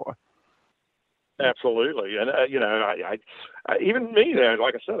we're here for. Absolutely. And, I even me,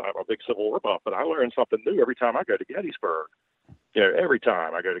 like I said, I'm a big Civil War buff, but I learn something new every time I go to Gettysburg. Every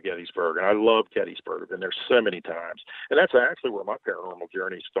time I go to Gettysburg, and I love Gettysburg. I've been there so many times. And that's actually where my paranormal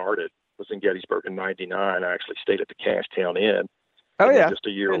journey started, was in Gettysburg in 99. I actually stayed at the Cashtown Inn. Oh, yeah. Just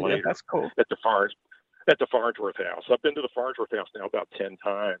a year later. That's cool. At the Farnsworth House. I've been to the Farnsworth House now about 10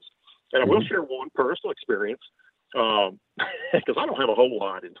 times. And I will share one personal experience, because I don't have a whole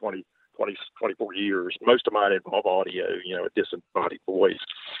lot in 24 years. Most of mine involve audio, a disembodied voice.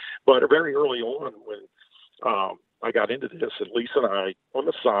 But very early on, when I got into this, and Lisa and I, on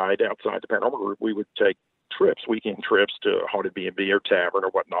the side, outside the paranormal group, we would take weekend trips to a haunted B&B or tavern or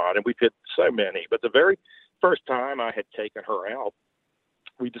whatnot, and we've hit so many. But the very first time I had taken her out,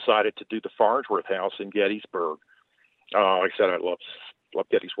 we decided to do the Farnsworth House in Gettysburg. Like I said, I love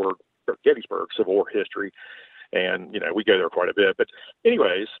Gettysburg Civil War history, and we go there quite a bit. But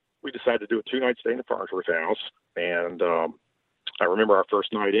anyways, we decided to do a 2-night stay in the Farnsworth House, and I remember our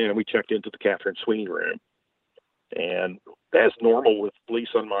first night in, we checked into the Catherine Sweeney room, and as normal with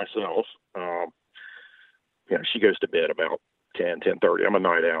Lisa and myself, she goes to bed about 10:30. I'm a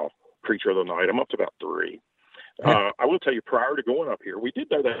night owl, creature of the night. I'm up to about 3. I will tell you, prior to going up here, we did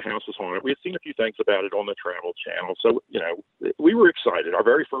know that house was haunted. We had seen a few things about it on the Travel Channel. So, we were excited. Our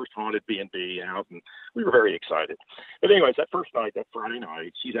very first haunted B&B out, and we were very excited. But anyways, that first night, that Friday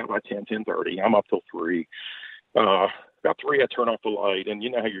night, she's out by 10:30. I'm up till 3. About 3, I turn off the light, and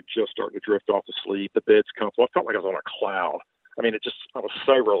you know how you're just starting to drift off to sleep. The bed's comfortable. I felt like I was on a cloud. I mean, I was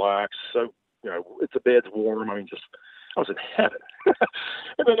so relaxed. So, the bed's warm. I mean, I was in heaven.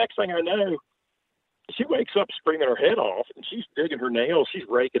 And the next thing I know, she wakes up screaming her head off, and she's digging her nails. She's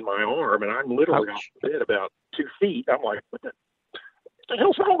raking my arm, and I'm literally off the bed about 2 feet. I'm like, what the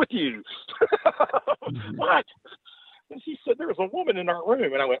hell's wrong with you? What? And she said, there's a woman in our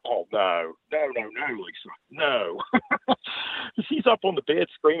room. And I went, oh, no, Lisa, no. She's up on the bed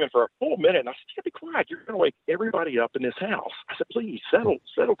screaming for a full minute. And I said, be quiet. You're going to wake everybody up in this house. I said, please, settle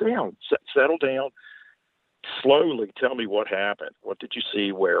down. Settle down. Slowly tell me what happened. What did you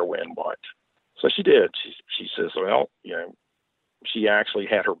see, where, when, what? So she did. She says, well, she actually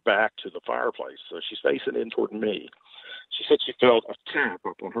had her back to the fireplace. So she's facing in toward me. She said she felt a tap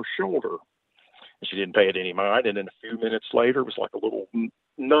up on her shoulder. She didn't pay it any mind, and then a few minutes later, it was like a little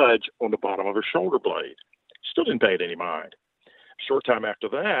nudge on the bottom of her shoulder blade. Still didn't pay it any mind. A short time after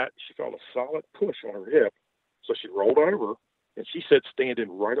that, she felt a solid push on her hip, so she rolled over, and she said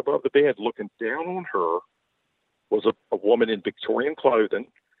standing right above the bed, looking down on her, was a woman in Victorian clothing.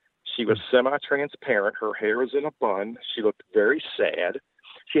 She was semi-transparent. Her hair was in a bun. She looked very sad.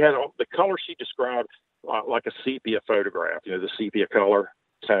 She had the color she described like a sepia photograph, the sepia color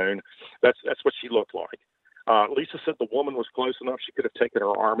tone. That's what she looked like. Lisa said the woman was close enough she could have taken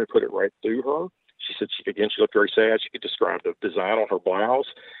her arm and put it right through her. She said she looked very sad. She could describe the design on her blouse,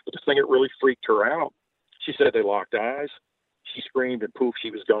 but the thing that really freaked her out, she said they locked eyes. She screamed and poof,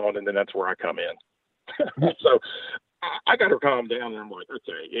 she was gone, and then that's where I come in. So I got her calmed down, and I'm like,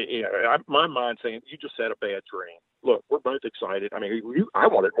 okay, my mind saying, you just had a bad dream. Look, we're both excited. I mean, I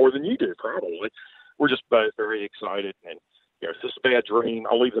want it more than you do, probably. We're just both very excited, and it's just a bad dream.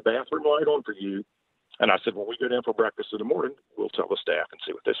 I'll leave the bathroom light on for you. And I said, when we go down for breakfast in the morning, we'll tell the staff and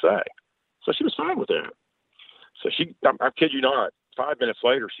see what they say. So she was fine with that. So I kid you not, 5 minutes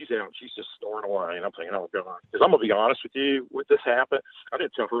later, she's out and she's just snoring away. And I'm thinking, oh, God. Because I'm going to be honest with you, when this happened, I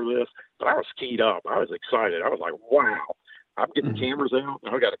didn't tell her this, but I was keyed up. I was excited. I was like, wow. I'm getting cameras out.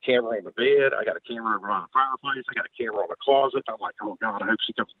 I got a camera on the bed. I got a camera around the fireplace. I got a camera on the closet. I'm like, oh, God, I hope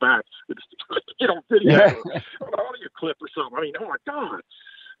she comes back. It's to get on video, an audio clip or something. I mean, oh, my God.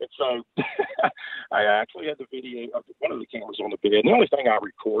 And so I actually had the video of one of the cameras on the bed. And the only thing I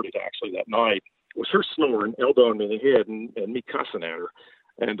recorded actually that night was her snoring, elbowing me in the head, and me cussing at her.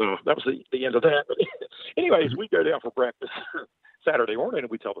 And that was the end of that. But anyways, we go down for breakfast Saturday morning,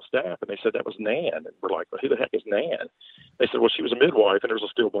 and we tell the staff, and they said that was Nan. And we're like, well, who the heck is Nan? They said, well, she was a midwife, and there was a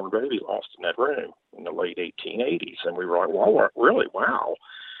stillborn baby lost in that room in the late 1880s. And we were like, well, really? Wow.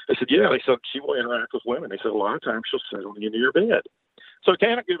 They said, yeah. They said she will interact with women. They said a lot of times she'll sit on the end of your bed. So it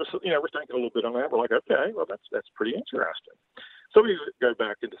kind of give us, we're thinking a little bit on that. We're like, okay, well, that's pretty interesting. So we go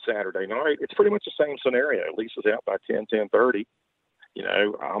back into Saturday night. It's pretty much the same scenario. Lisa's out by 10:30.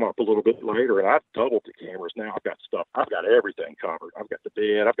 I'm up a little bit later, and I've doubled the cameras now. I've got stuff. I've got everything covered. I've got the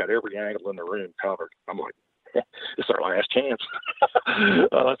bed. I've got every angle in the room covered. I'm like, it's our last chance.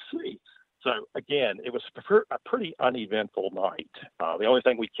 Let's see. So, again, it was a pretty uneventful night. The only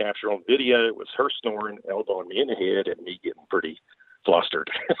thing we captured on video was her snoring, elbowing me in the head, and me getting pretty flustered.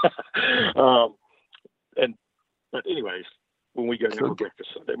 But anyways, when we go down for breakfast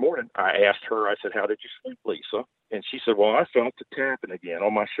Sunday morning, I asked her, I said, how did you sleep, Lisa? And she said, well, I felt the tapping again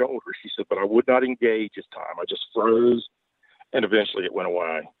on my shoulder. She said, but I would not engage this time. I just froze, and eventually it went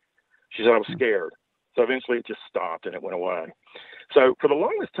away. She said, I was scared. So eventually it just stopped, and it went away. So for the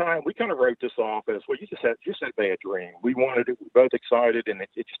longest time, we kind of wrote this off as, well, you just had a bad dream. We wanted it. We were both excited, and it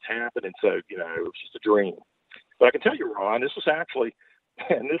just happened. And so, it was just a dream. But I can tell you, Ron, this was actually,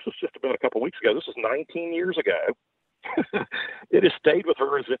 and this was just about a couple of weeks ago. This was 19 years ago. It has stayed with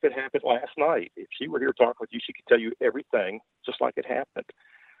her as if it happened last night. If she were here talking with you, she could tell you everything just like it happened,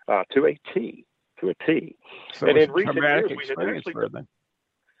 to a T. So and it's in recent years, we had actually.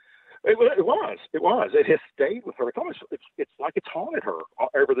 It was. It has stayed with her. It's like it's haunted her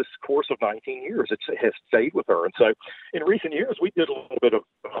over this course of 19 years. It has stayed with her. And so in recent years, we did a little bit of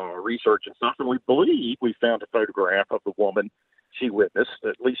research and stuff, and we believe we found a photograph of the woman she witnessed.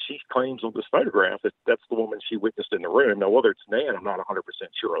 At least she claims on this photograph that that's the woman she witnessed in the room. Now, whether it's Nan, I'm not 100%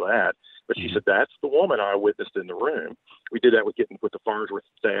 sure of that. But she said, that's the woman I witnessed in the roshe We did that with getting with the Farnsworth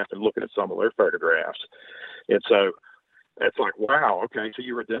staff and looking at some of their photographs. And so it's like, wow, okay, so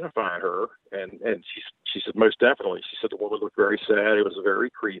you're identifying her. And she said, most definitely. She said the woman looked very sad. It was very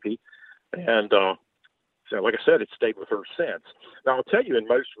creepy. And so, like I said, it stayed with her since. Now, I'll tell you, in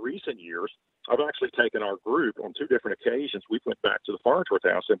most recent years, I've actually taken our group on 2 different occasions. We went back to the Farnsworth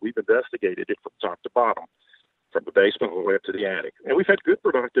house, and we've investigated it from top to bottom, from the basement all the way up to the attic. And we've had good,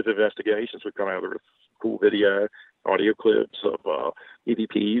 productive investigations. We've come out with cool video, audio clips of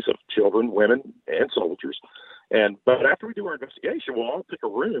EVPs of children, women, and soldiers. But after we do our investigation, we'll all pick a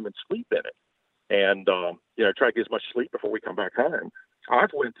room and sleep in it, and try to get as much sleep before we come back home.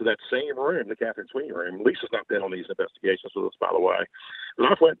 I've went to that same room, the Catherine Sweeney room. Lisa's not been on these investigations with us, by the way. But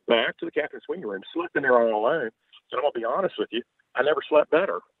I went back to the Catherine Sweeney room, slept in there all alone, and I'm going to be honest with you, I never slept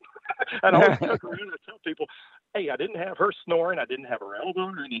better. And I always joke around and tell people, hey, I didn't have her snoring. I didn't have her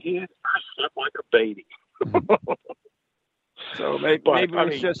elbow or any head. I slept like a baby. So maybe it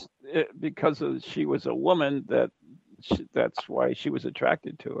was just because she was a woman that's why she was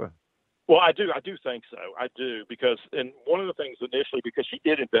attracted to her. Well, I do think so. I do, because, and one of the things initially, because she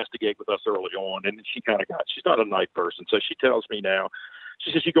did investigate with us early on, and she's not a night person. So she tells me now,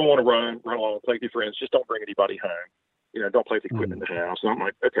 she says, you go on a run along, play with your friends, just don't bring anybody home. Don't play with the equipment in the house. And I'm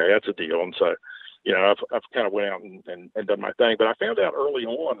like, okay, that's a deal. And so, I've kind of went out and done my thing. But I found out early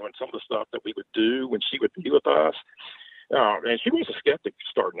on when some of the stuff that we would do when she would be with us, and she was a skeptic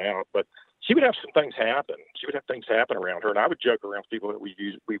starting out, but she would have some things happen. She would have things happen around her, and I would joke around with people that we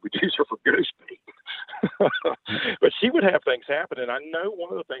would use her for ghost bait. But she would have things happen, and I know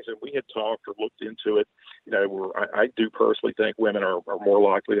one of the things that we had talked or looked into it, where I do personally think women are more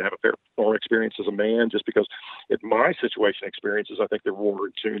likely to have a fair more experience as a man, just because in my situation experiences, I think they're more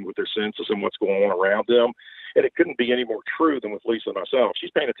in tune with their senses and what's going on around them. And it couldn't be any more true than with Lisa and myself.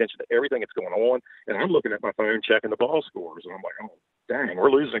 She's paying attention to everything that's going on, and I'm looking at my phone checking the ball scores, and I'm like, oh, dang, we're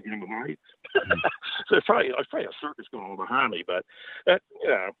losing again tonight. So there's probably a circus going on behind me, but that's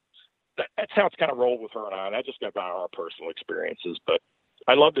how it's kind of rolled with her and I. And I just go by our personal experiences, but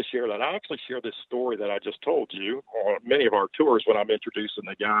I love to share that. I actually share this story that I just told you on many of our tours when I'm introducing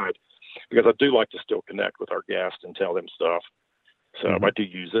the guide, because I do like to still connect with our guests and tell them stuff. So I do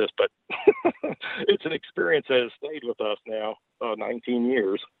use this, but it's an experience that has stayed with us now 19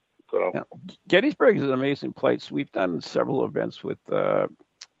 years. So yeah. Gettysburg is an amazing place. We've done several events with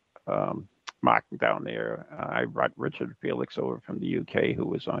Mark down there. I brought Richard Felix over from the UK, who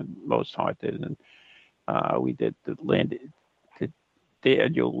was on Most Haunted, and we did the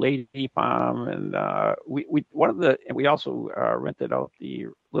annual Lady Farm, and we also rented out the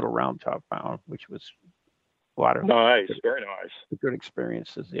Little Round Top Farm, which was nice, very nice, good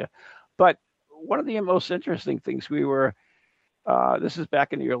experiences there. But one of the most interesting things this is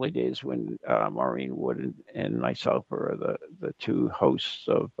back in the early days when Maureen Wood and myself were the two hosts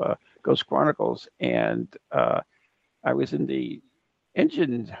of Ghost Chronicles, and I was in the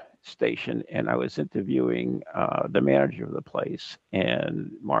engine station, and I was interviewing the manager of the place,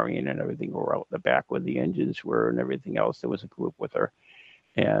 and Maureen and everything were out in the back where the engines were and everything else. There was a group with her,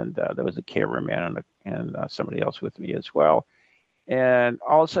 and there was a cameraman and somebody else with me as well. And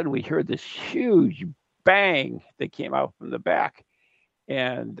all of a sudden we heard this huge bang that came out from the back.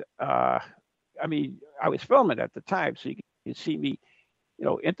 And I was filming at the time, so you can see me,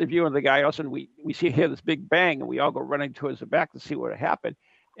 interviewing the guy. All of a sudden we hear this big bang, and we all go running towards the back to see what had happened.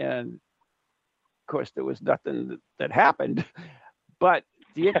 And of course there was nothing that happened. But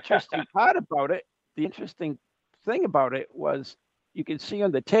the interesting the interesting thing about it was you can see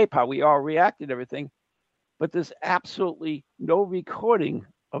on the tape how we all reacted to everything, but there's absolutely no recording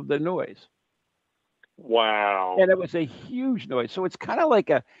of the noise. Wow. And it was a huge noise. So it's kind of like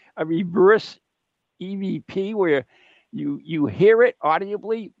a reverse EVP where you hear it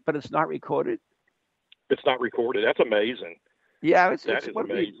audibly, but it's not recorded. It's not recorded. That's amazing. Yeah,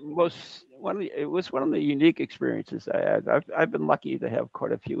 it was one of the unique experiences I had. I've been lucky to have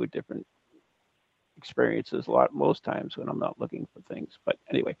quite a few different experiences most times when I'm not looking for things. But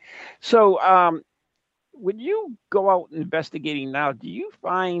anyway, so when you go out investigating now, do you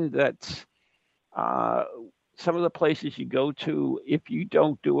find that some of the places you go to, if you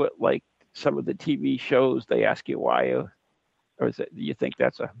don't do it like some of the TV shows, they ask you why, or do you think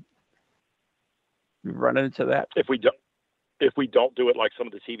you run into that? If we don't do it like some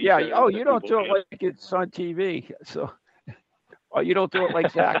of the TV shows. Oh, you don't do it like it's on TV. So, or you don't do it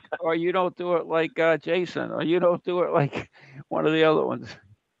like Zach, or you don't do it like Jason, or you don't do it like one of the other ones.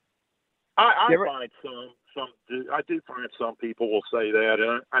 I find I do find some people will say that,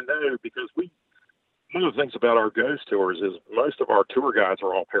 and I know because one of the things about our ghost tours is most of our tour guides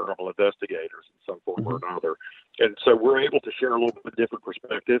are all paranormal investigators in some form or another. And so we're able to share a little bit different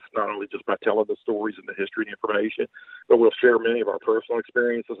perspectives, not only just by telling the stories and the history and information, but we'll share many of our personal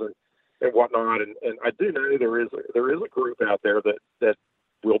experiences and whatnot. And I do know there is a group out there that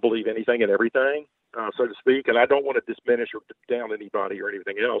will believe anything and everything, so to speak. And I don't want to diminish or down anybody or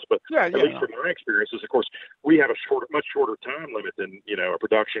anything else, but at least from my experiences, of course, we have a much shorter time limit than, a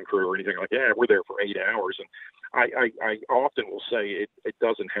production crew or anything like that. We're there for 8 hours. And I often will say it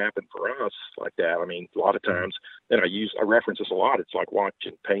doesn't happen for us like that. I mean, a lot of times, and I reference this a lot, it's like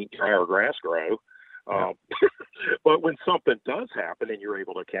watching paint dry or grass grow. But when something does happen and you're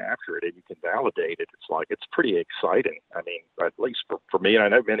able to capture it and you can validate it, it's pretty exciting. I mean, at least for me, and I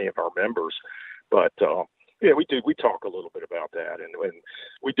know many of our members, but we talk a little bit about that, and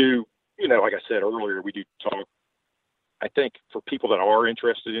we do, like I said earlier, we do talk I think for people that are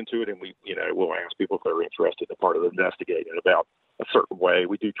interested into it, and we'll ask people if they're interested in part of investigating about a certain way.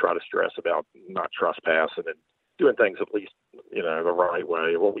 We do try to stress about not trespassing and doing things at least, the right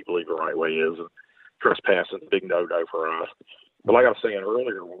way, what we believe the right way is. And trespassing is a big no-no for us. But like I was saying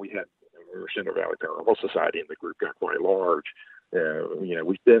earlier, when we were Shenandoah Valley Paranormal Society and the group got quite large,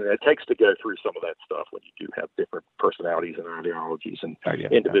 it takes to go through some of that stuff when you do have different personalities and ideologies and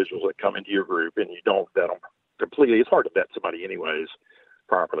individuals that come into your group, and you don't vet them completely. It's hard to vet somebody anyways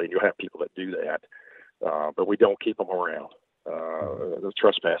properly, and you'll have people that do that, but we don't keep them around. The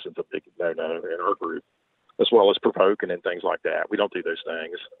trespassing is a big no-no in our group, as well as provoking and things like that. We don't do those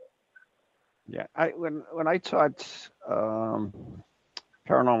things. Yeah, when I taught paranormal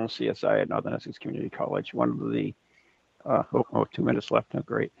CSI at Northern Essex Community College, one of the 2 minutes left. Oh,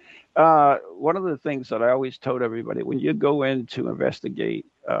 great. One of the things that I always told everybody, when you go in to investigate,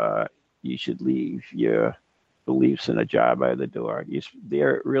 you should leave your beliefs in a jar by the door. You're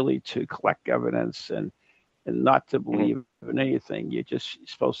there really to collect evidence and not to believe in anything. You're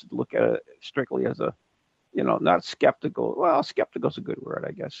supposed to look at it strictly as a, not skeptical. Well, skeptical is a good word,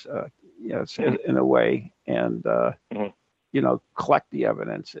 I guess. Yes, in a way, and collect the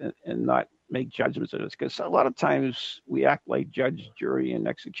evidence and not make judgments of this, because a lot of times we act like judge, jury, and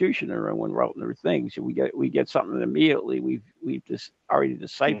executioner when we're out in things. We get something immediately. We've just already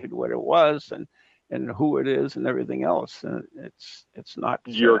deciphered what it was and who it is and everything else. And it's not.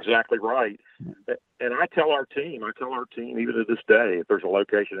 You're exactly right. And I tell our team, even to this day, if there's a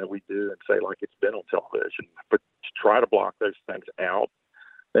location that we do and say like it's been on television, but to try to block those things out.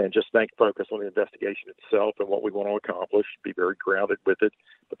 And just focus on the investigation itself and what we want to accomplish. Be very grounded with it,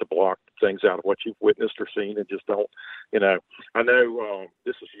 but to block things out of what you've witnessed or seen, and just don't. I know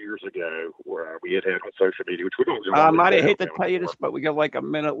this was years ago where we had on social media, which we don't do. Marty, I hate to tell you this, but we got like a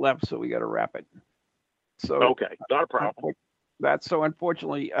minute left, so we got to wrap it. So okay, not a problem. That's so.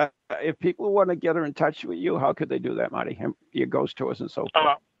 Unfortunately, if people want to get in touch with you, how could they do that, Marty? Your ghost tours and so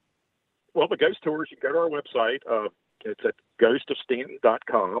forth. Well, the ghost tours, you go to our website. It's at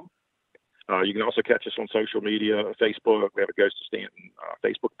ghostofstanton.com. You can also catch us on social media, Facebook. We have a Ghost of Staunton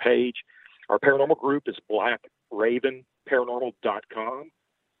Facebook page. Our paranormal group is blackravenparanormal.com.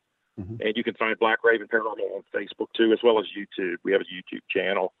 And you can find Black Raven Paranormal on Facebook, too, as well as YouTube. We have a YouTube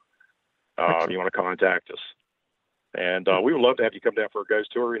channel if you want to contact us. And we would love to have you come down for a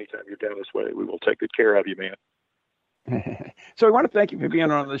ghost tour anytime you're down this way. We will take good care of you, man. So I want to thank you for being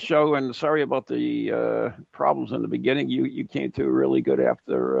on the show, and sorry about the problems in the beginning. You came to really good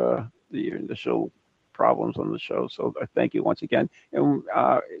after the initial problems on the show, so I thank you once again. And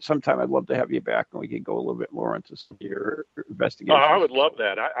sometime I'd love to have you back, and we could go a little bit more into your investigation. I would love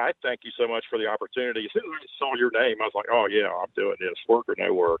that. I thank you so much for the opportunity. As soon as I saw your name, I was like, oh yeah, I'm doing this, work or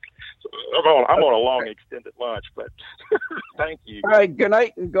no work. So I'm on a long extended lunch, but thank you. All right, good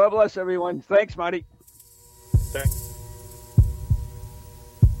night, and God bless everyone. Thanks, Marty. Thanks.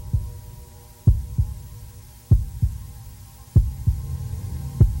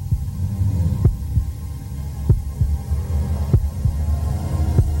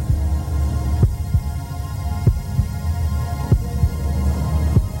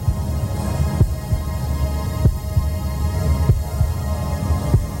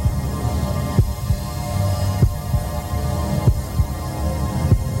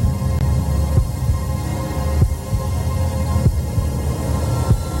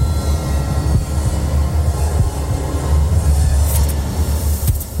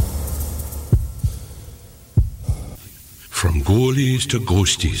 Ghoulies to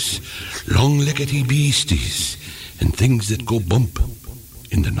ghosties, long-leggedy beasties, and things that go bump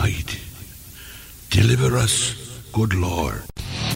in the night. Deliver us, good Lord.